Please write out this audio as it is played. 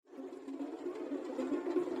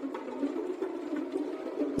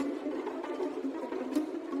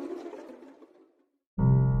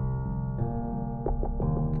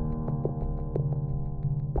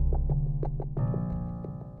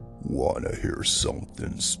Wanna hear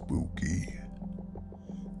something spooky?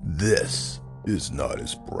 This is not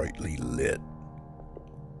as brightly lit,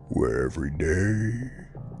 where every day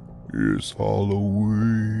is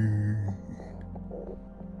Halloween.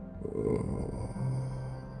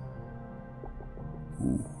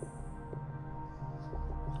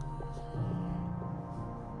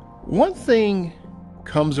 One thing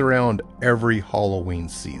comes around every Halloween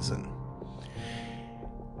season.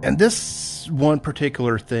 And this one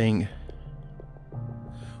particular thing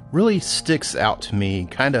really sticks out to me,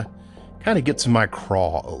 kind of gets in my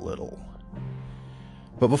craw a little.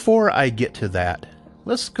 But before I get to that,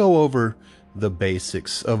 let's go over the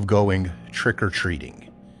basics of going trick-or-treating.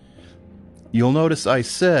 You'll notice I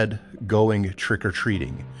said going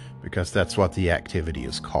trick-or-treating because that's what the activity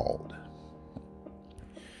is called.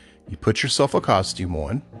 You put yourself a costume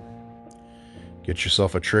on, get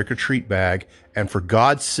yourself a trick-or-treat bag, and for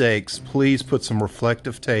God's sakes, please put some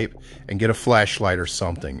reflective tape and get a flashlight or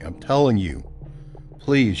something. I'm telling you,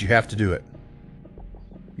 please, you have to do it.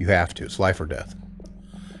 You have to. It's life or death.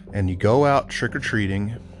 And you go out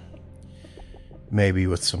trick-or-treating, maybe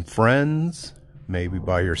with some friends, maybe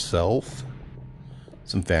by yourself,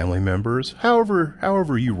 some family members,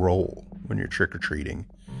 however you roll when you're trick-or-treating.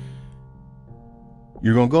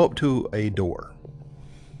 You're going to go up to a door.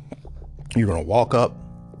 You're going to walk up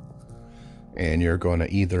and you're going to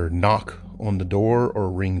either knock on the door or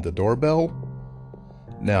ring the doorbell.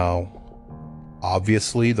 Now,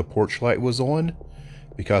 obviously the porch light was on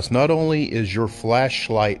because not only is your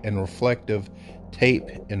flashlight and reflective tape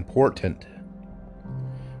important,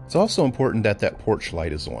 it's also important that that porch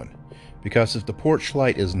light is on, because if the porch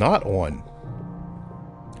light is not on,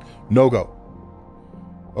 no go.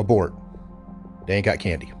 Abort. They ain't got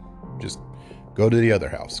candy. Just go to the other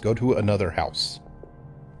house. Go to another house.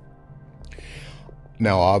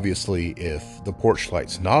 Now, obviously, if the porch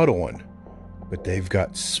light's not on, but they've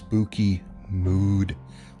got spooky mood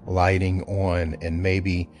lighting on and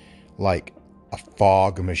maybe like a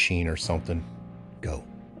fog machine or something, go.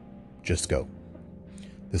 Just go.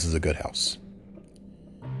 This is a good house.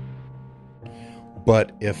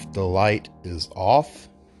 But if the light is off,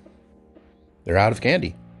 they're out of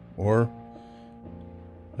candy, or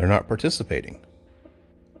they're not participating.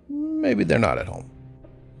 Maybe they're not at home.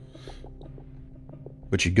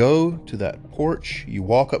 But you go to that porch, you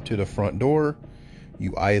walk up to the front door,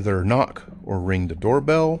 you either knock or ring the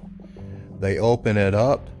doorbell, they open it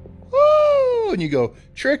up, woo, and you go,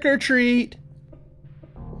 trick or treat.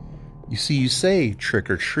 You see, you say trick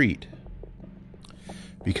or treat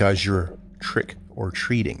because you're trick or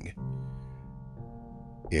treating.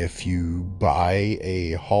 If you buy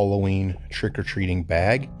a Halloween trick-or-treating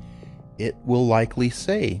bag, it will likely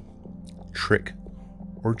say trick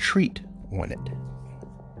or treat on it.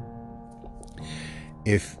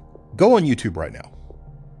 If go on YouTube right now.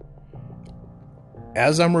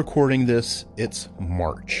 As I'm recording this, it's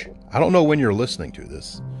March. I don't know when you're listening to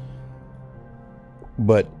this,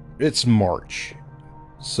 but it's March.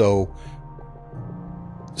 So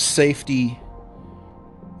safety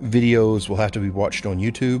videos will have to be watched on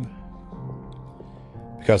YouTube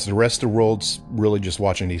because the rest of the world's really just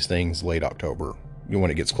watching these things late October, when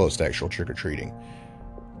it gets close to actual trick-or-treating.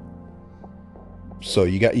 So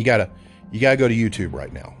you gotta go to YouTube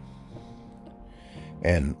right now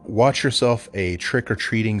and watch yourself a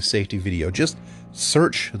trick-or-treating safety video. Just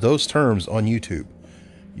search those terms on YouTube.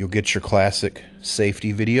 You'll get your classic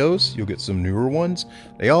safety videos. You'll get some newer ones.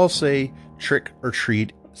 They all say trick or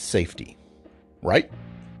treat safety, right?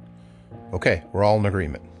 Okay, we're all in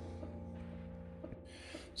agreement.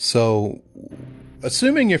 So,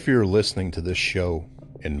 assuming if you're listening to this show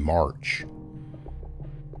in March,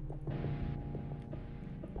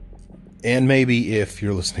 and maybe if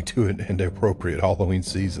you're listening to it in the appropriate Halloween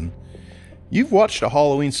season, you've watched a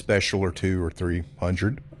Halloween special or 200 or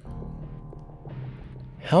 300.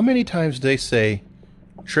 How many times do they say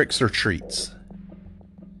tricks or treats?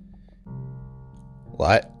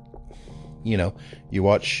 What? You know, you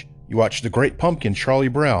watch The Great Pumpkin, Charlie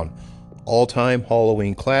Brown, all-time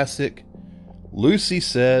Halloween classic. Lucy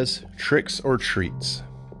says tricks or treats.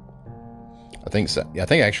 I think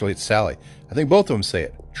actually it's Sally. I think both of them say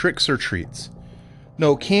it. Tricks or treats.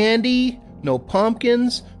 No candy, no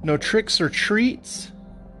pumpkins, no tricks or treats.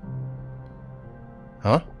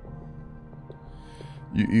 Huh?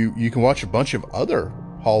 You can watch a bunch of other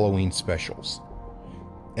Halloween specials,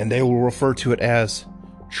 and they will refer to it as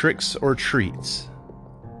tricks or treats.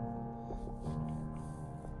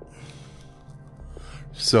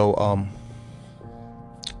 So,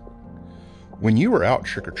 when you were out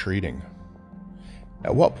trick-or-treating,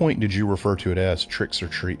 at what point did you refer to it as tricks or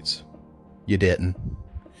treats? You didn't.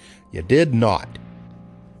 You did not.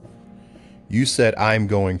 You said, I'm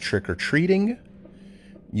going trick-or-treating.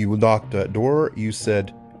 You knocked that door. You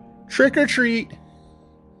said, trick-or-treat.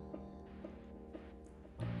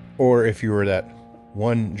 Or if you were that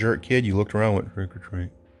one jerk kid, you looked around and went, trick-or-treat.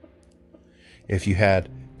 If you had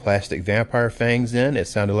plastic vampire fangs in, it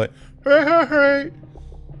sounded like, hey, hey, hey.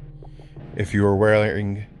 If you were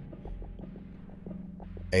wearing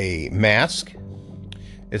a mask,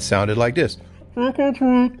 it sounded like this.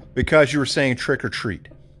 Trick-or-treat. Because you were saying trick-or-treat.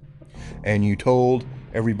 And you told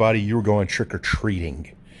everybody you were going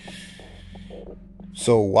trick-or-treating.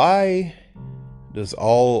 So why does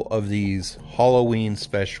all of these Halloween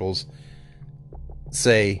specials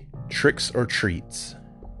say tricks or treats?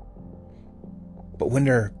 But when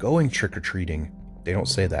they're going trick-or-treating, they don't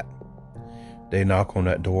say that. They knock on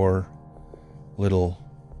that door. Little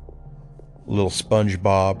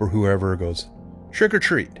SpongeBob or whoever goes,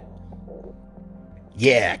 trick-or-treat.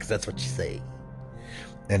 Yeah, because that's what you say.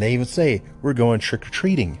 And they even say, we're going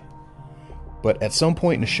trick-or-treating. But at some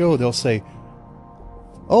point in the show, they'll say,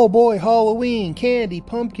 oh boy, Halloween, candy,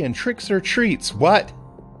 pumpkin, tricks or treats. What?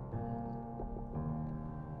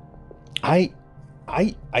 I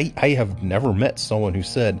have never met someone who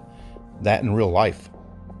said that in real life.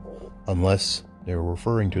 Unless they were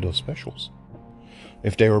referring to those specials.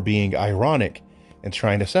 If they were being ironic and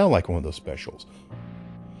trying to sound like one of those specials.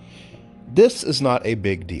 This is not a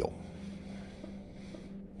big deal.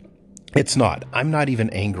 It's not. I'm not even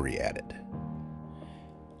angry at it.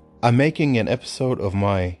 I'm making an episode of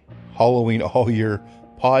my Halloween All Year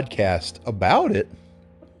podcast about it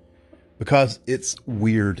because it's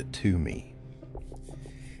weird to me.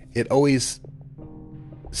 It always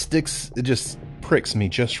sticks, it just pricks me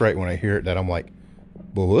just right when I hear it that I'm like,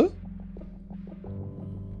 what?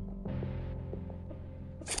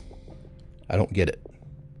 I don't get it.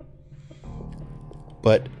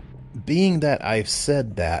 But being that I've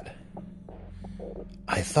said that,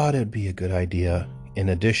 I thought it'd be a good idea in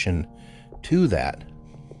addition to that,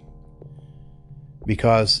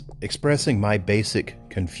 because expressing my basic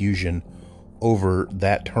confusion over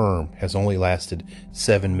that term has only lasted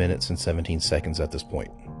 7 minutes and 17 seconds at this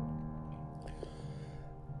point.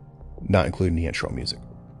 Not including the intro music.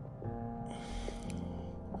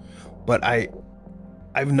 But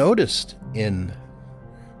I've noticed in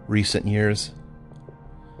recent years,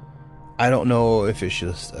 I don't know if it's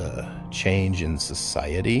just a change in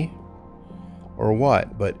society or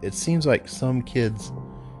what, but it seems like some kids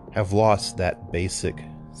have lost that basic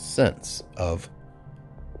sense of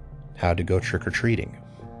how to go trick-or-treating.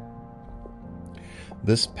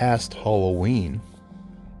 This past Halloween,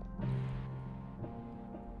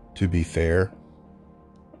 to be fair,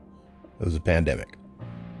 it was a pandemic.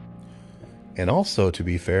 And also, to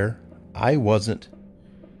be fair, I wasn't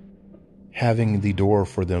having the door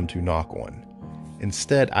for them to knock on.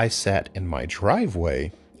 Instead, I sat in my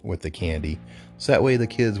driveway with the candy, so that way the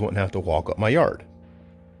kids wouldn't have to walk up my yard.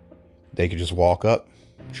 They could just walk up,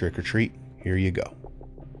 trick or treat, here you go.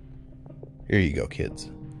 Here you go, kids.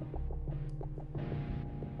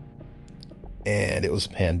 And it was a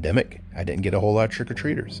pandemic. I didn't get a whole lot of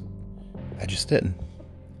trick-or-treaters. I just didn't.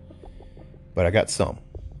 But I got some.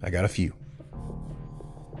 I got a few.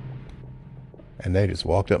 And they just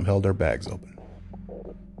walked up and held their bags open.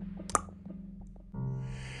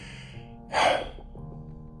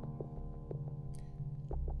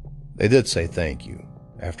 They did say thank you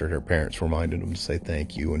after their parents reminded them to say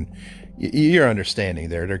thank you. And you're understanding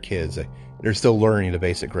there. They're kids. They're still learning the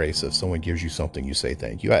basic grace. If someone gives you something, you say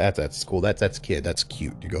thank you. That's cool. That's kid. That's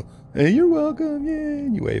cute. You go, hey, you're welcome. Yeah.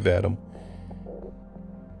 And you wave at them.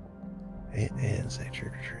 They didn't say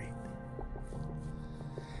trick or treat.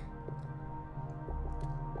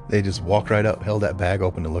 They just walked right up, held that bag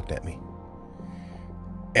open, and looked at me.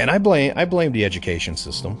 And I blame the education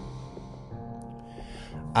system.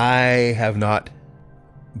 I have not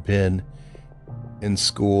been in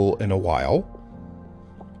school in a while.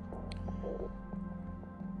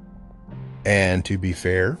 And to be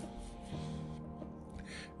fair,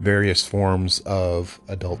 various forms of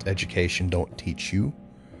adult education don't teach you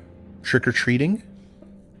trick-or-treating,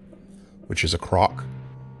 which is a crock.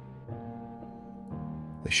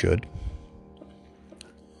 They should.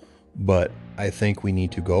 But I think we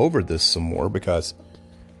need to go over this some more because,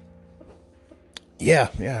 yeah,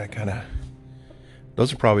 kind of.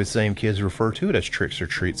 Those are probably the same kids who refer to it as tricks or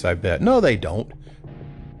treats, I bet. No, they don't.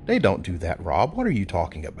 They don't do that, Rob. What are you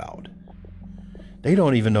talking about? They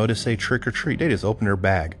don't even know to say trick or treat. They just open their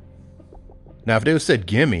bag. Now, if they had said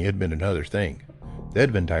gimme, it'd been another thing.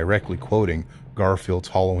 They'd been directly quoting Garfield's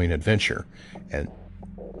Halloween Adventure. And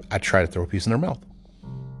I'd try to throw a piece in their mouth.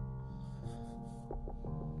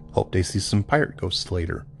 Hope they see some pirate ghosts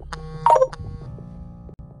later.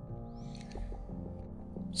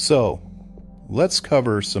 So, let's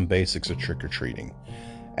cover some basics of trick-or-treating.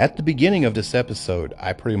 At the beginning of this episode,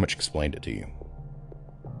 I pretty much explained it to you.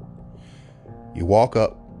 You walk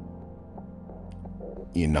up,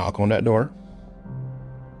 you knock on that door,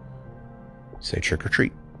 say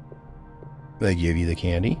trick-or-treat. They give you the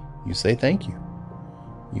candy, you say thank you.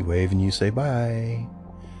 You wave and you say bye.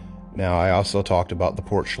 Now, I also talked about the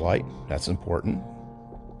porch light. That's important.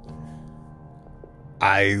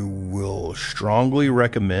 I will strongly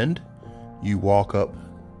recommend you walk up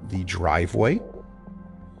the driveway.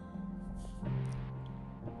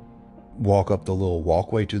 Walk up the little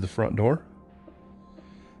walkway to the front door.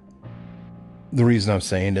 The reason I'm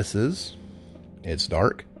saying this is it's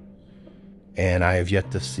dark, and I have yet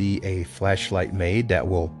to see a flashlight made that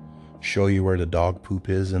will show you where the dog poop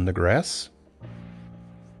is in the grass.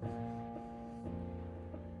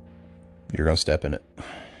 You're going to step in it.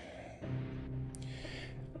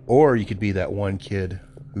 Or you could be that one kid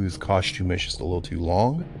whose costume is just a little too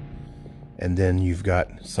long, and then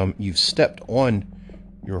you've stepped on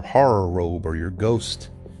your horror robe or your ghost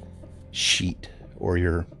sheet or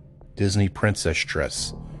your Disney princess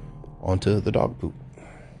dress onto the dog poop.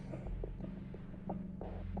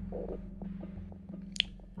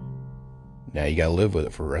 Now you gotta live with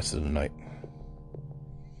it for the rest of the night.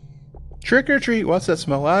 Trick or treat, what's that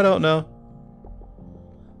smell? I don't know.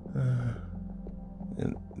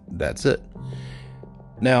 And that's it.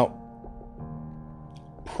 Now,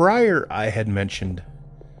 prior I had mentioned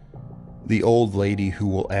the old lady who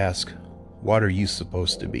will ask, "What are you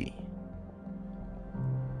supposed to be?"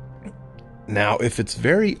 Now, if it's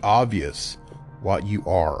very obvious what you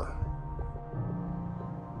are,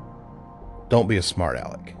 don't be a smart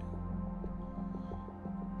aleck.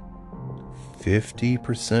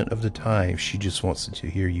 50% of the time, she just wants to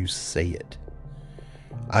hear you say it.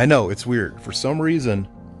 I know, it's weird. For some reason,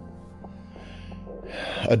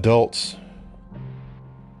 adults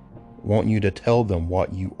want you to tell them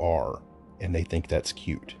what you are, and they think that's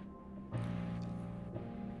cute.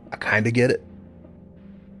 I kind of get it.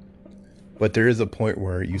 But there is a point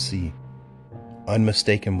where you see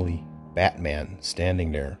unmistakably Batman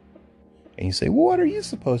standing there, and you say, "Well, what are you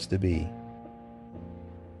supposed to be?"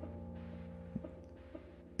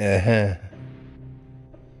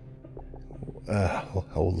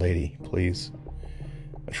 Old lady, please.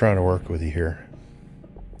 I'm trying to work with you here.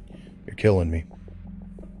 You're killing me.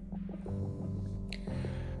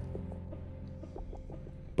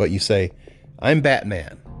 But you say, "I'm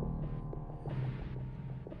Batman."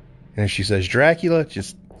 And she says, "Dracula?"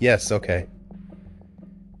 Just, yes, okay.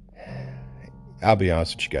 I'll be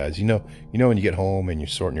honest with you guys. You know when you get home and you're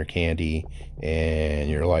sorting your candy and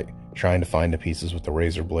you're like trying to find the pieces with the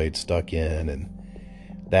razor blade stuck in and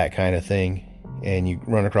that kind of thing, and you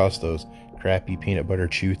run across those crappy peanut butter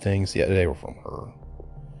chew things. Yeah, they were from her.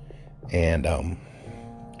 And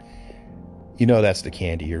that's the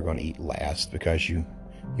candy you're going to eat last because you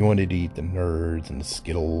wanted to eat the Nerds and the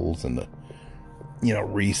Skittles and the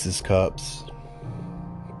Reese's cups.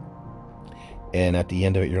 And at the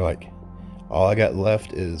end of it, you're like, all I got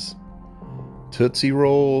left is Tootsie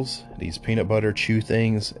Rolls, these peanut butter chew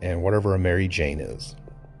things, and whatever a Mary Jane is.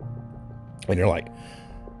 And you're like,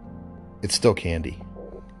 it's still candy.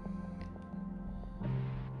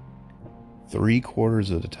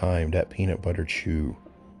 3/4 of the time, that peanut butter chew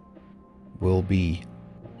will be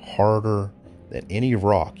harder than any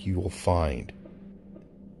rock you will find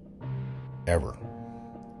ever.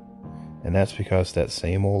 And that's because that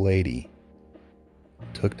same old lady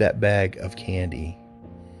took that bag of candy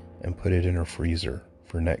and put it in her freezer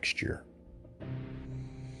for next year.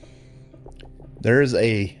 There is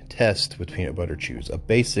a test with peanut butter chews, a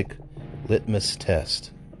basic litmus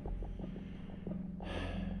test.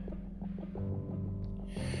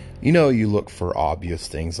 You look for obvious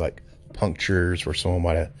things like punctures where someone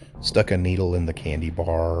might have stuck a needle in the candy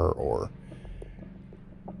bar, or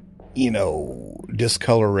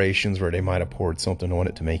discolorations where they might have poured something on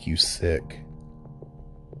it to make you sick.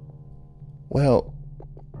 Well,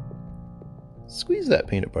 squeeze that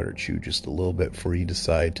peanut butter chew just a little bit before you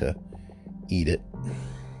decide to eat it.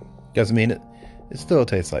 Because, it still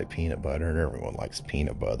tastes like peanut butter, and everyone likes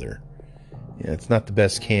peanut butter. Yeah, it's not the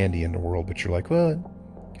best candy in the world, but you're like, well, it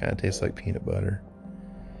kind of tastes like peanut butter.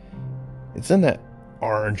 It's in that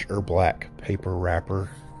orange or black paper wrapper,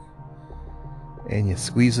 and you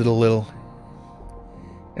squeeze it a little,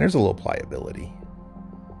 and there's a little pliability.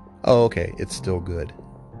 Oh, okay, it's still good.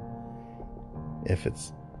 If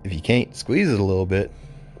you can't squeeze it a little bit,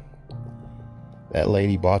 that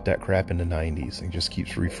lady bought that crap in the 90s and just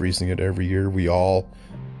keeps refreezing it every year. We all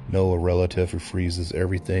know a relative who freezes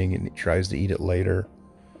everything and tries to eat it later.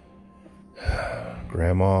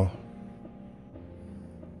 Grandma,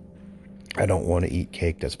 I don't want to eat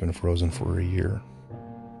cake that's been frozen for a year.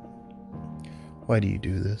 Why do you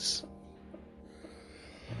do this?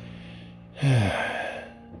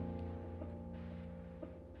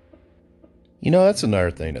 You know, that's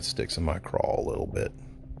another thing that sticks in my craw a little bit.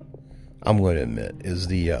 I'm going to admit is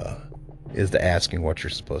the asking what you're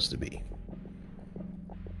supposed to be.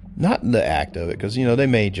 Not the act of it, because you know they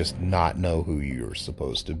may just not know who you're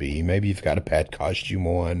supposed to be. Maybe you've got a pet costume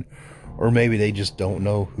on, or maybe they just don't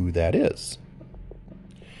know who that is.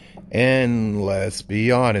 And let's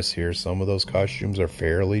be honest here, some of those costumes are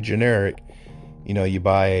fairly generic. You know, you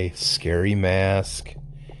buy a scary mask,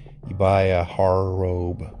 you buy a horror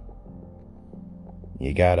robe,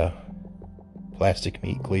 you got a plastic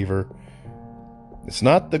meat cleaver. It's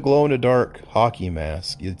not the glow-in-the-dark hockey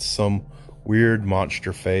mask. It's some weird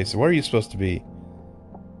monster face. What are you supposed to be?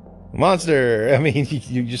 Monster! I mean,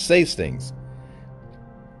 you just say things.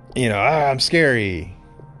 You know, I'm scary.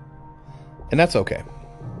 And that's okay.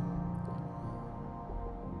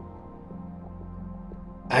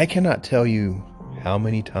 I cannot tell you how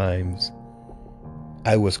many times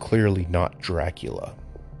I was clearly not Dracula.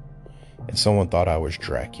 And someone thought I was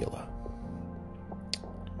Dracula.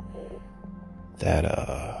 That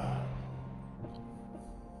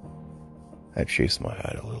chased my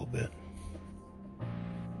hide a little bit.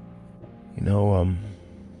 You know,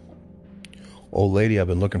 old lady, I've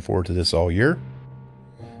been looking forward to this all year.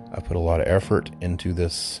 I put a lot of effort into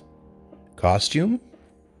this costume.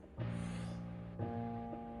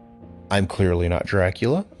 I'm clearly not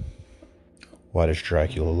Dracula. What does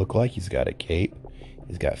Dracula look like? He's got a cape.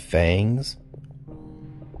 He's got fangs.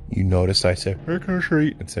 You notice I said trick or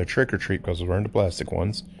treat instead of trick or treat because I was wearing the plastic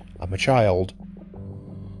ones. I'm a child.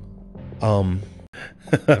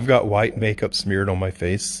 I've got white makeup smeared on my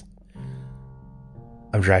face.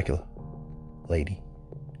 I'm Dracula, lady.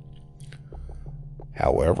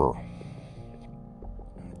 However,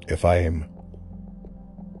 if I am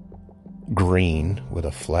green with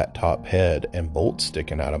a flat top head and bolts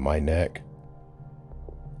sticking out of my neck,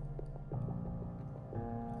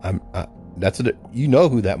 you know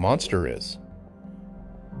who that monster is.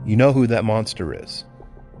 You know who that monster is.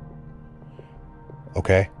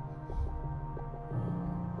 Okay?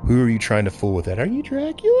 Who are you trying to fool with that? Are you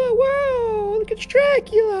Dracula? Wow, look, it's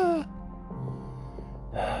Dracula.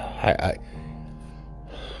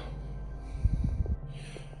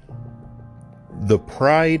 The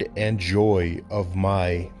pride and joy of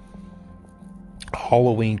my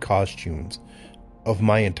Halloween costumes of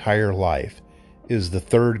my entire life is the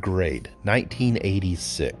 3rd grade,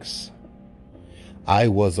 1986. I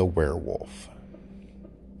was a werewolf.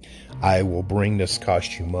 I will bring this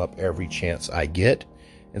costume up every chance I get,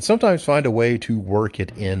 and sometimes find a way to work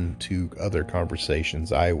it into other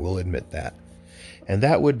conversations. I will admit that. And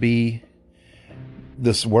that would be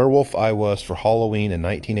this werewolf I was for Halloween in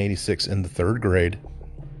 1986 in the 3rd grade.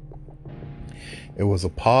 It was a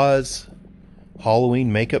Paws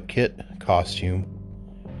Halloween makeup kit costume.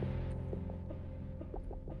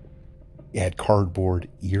 It had cardboard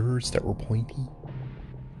ears that were pointy.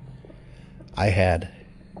 I had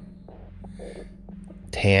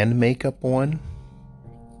tan makeup on,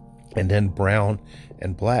 and then brown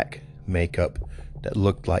and black makeup that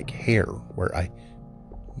looked like hair, where I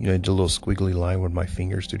did a little squiggly line with my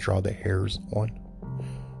fingers to draw the hairs on.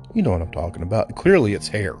 You know what I'm talking about. Clearly it's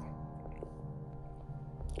hair.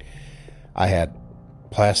 I had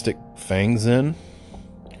plastic fangs in,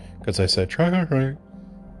 because I said, try it right.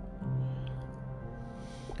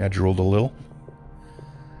 I drooled a little.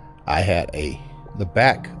 I had the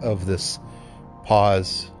back of this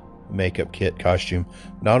Paws makeup kit costume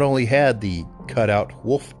not only had the cutout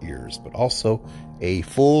wolf ears, but also a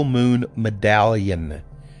full moon medallion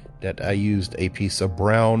that I used a piece of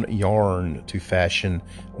brown yarn to fashion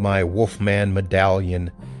my Wolfman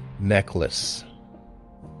medallion necklace.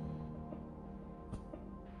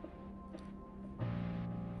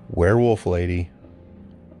 Werewolf lady,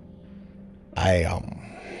 I'll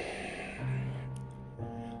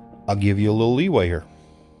give you a little leeway here.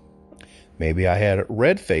 Maybe I had a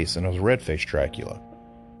red face and I was red-faced Dracula.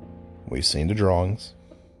 We've seen the drawings.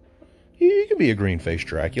 You can be a green-faced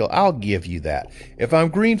Dracula. I'll give you that. If I'm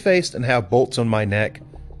green-faced and have bolts on my neck,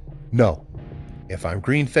 no. If I'm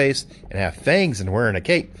green-faced and have fangs and wearing a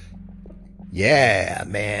cape, yeah,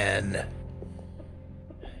 man.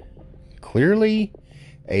 Clearly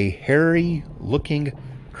a hairy-looking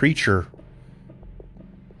creature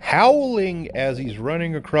howling as he's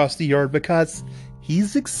running across the yard because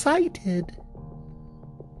he's excited.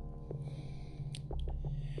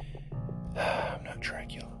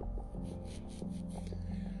 Dracula.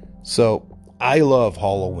 So, I love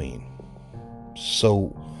Halloween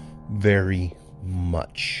so very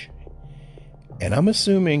much. And I'm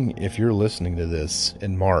assuming if you're listening to this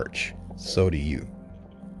in March, so do you.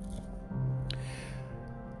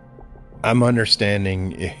 I'm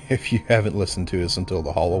understanding if you haven't listened to us until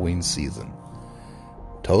the Halloween season.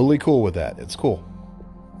 Totally cool with that. It's cool.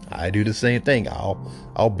 I do the same thing.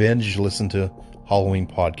 I'll binge listen to Halloween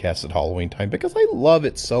podcasts at Halloween time because I love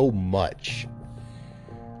it so much.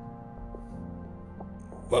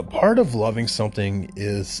 But part of loving something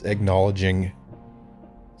is acknowledging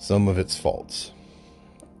some of its faults.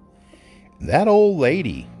 That old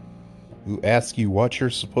lady who asks you what you're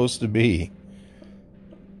supposed to be,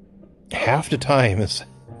 half the time is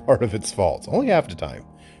part of its faults. Only half the time.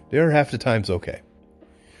 The other half the time's okay.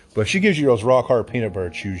 But if she gives you those rock hard peanut butter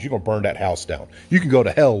chews, you're going to burn that house down. You can go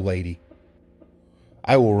to hell, lady.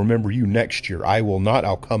 I will remember you next year. I will not.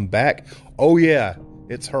 I'll come back. Oh, yeah,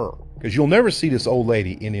 it's her. Because you'll never see this old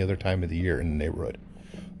lady any other time of the year in the neighborhood.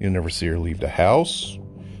 You'll never see her leave the house.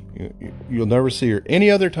 You'll never see her any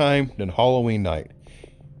other time than Halloween night.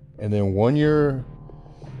 And then one year,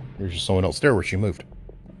 there's just someone else there where she moved.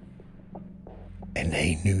 And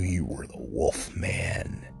they knew you were the Wolf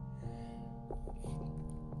Man.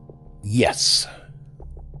 Yes.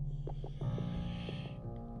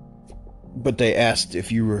 But they asked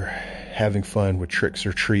if you were having fun with tricks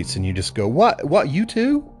or treats, and you just go, What? What, you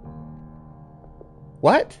too?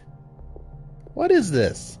 What? What is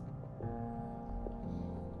this?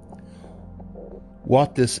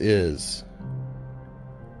 What this is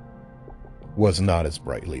was not as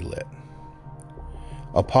brightly lit.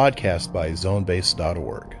 A podcast by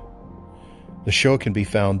zonebase.org. The show can be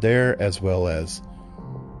found there as well as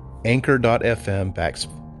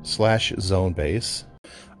anchor.fm/zonebase,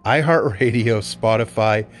 iHeartRadio,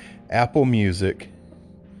 Spotify, Apple Music,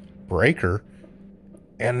 Breaker,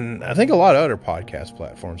 and I think a lot of other podcast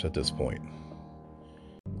platforms at this point.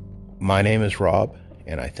 My name is Rob,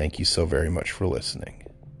 and I thank you so very much for listening.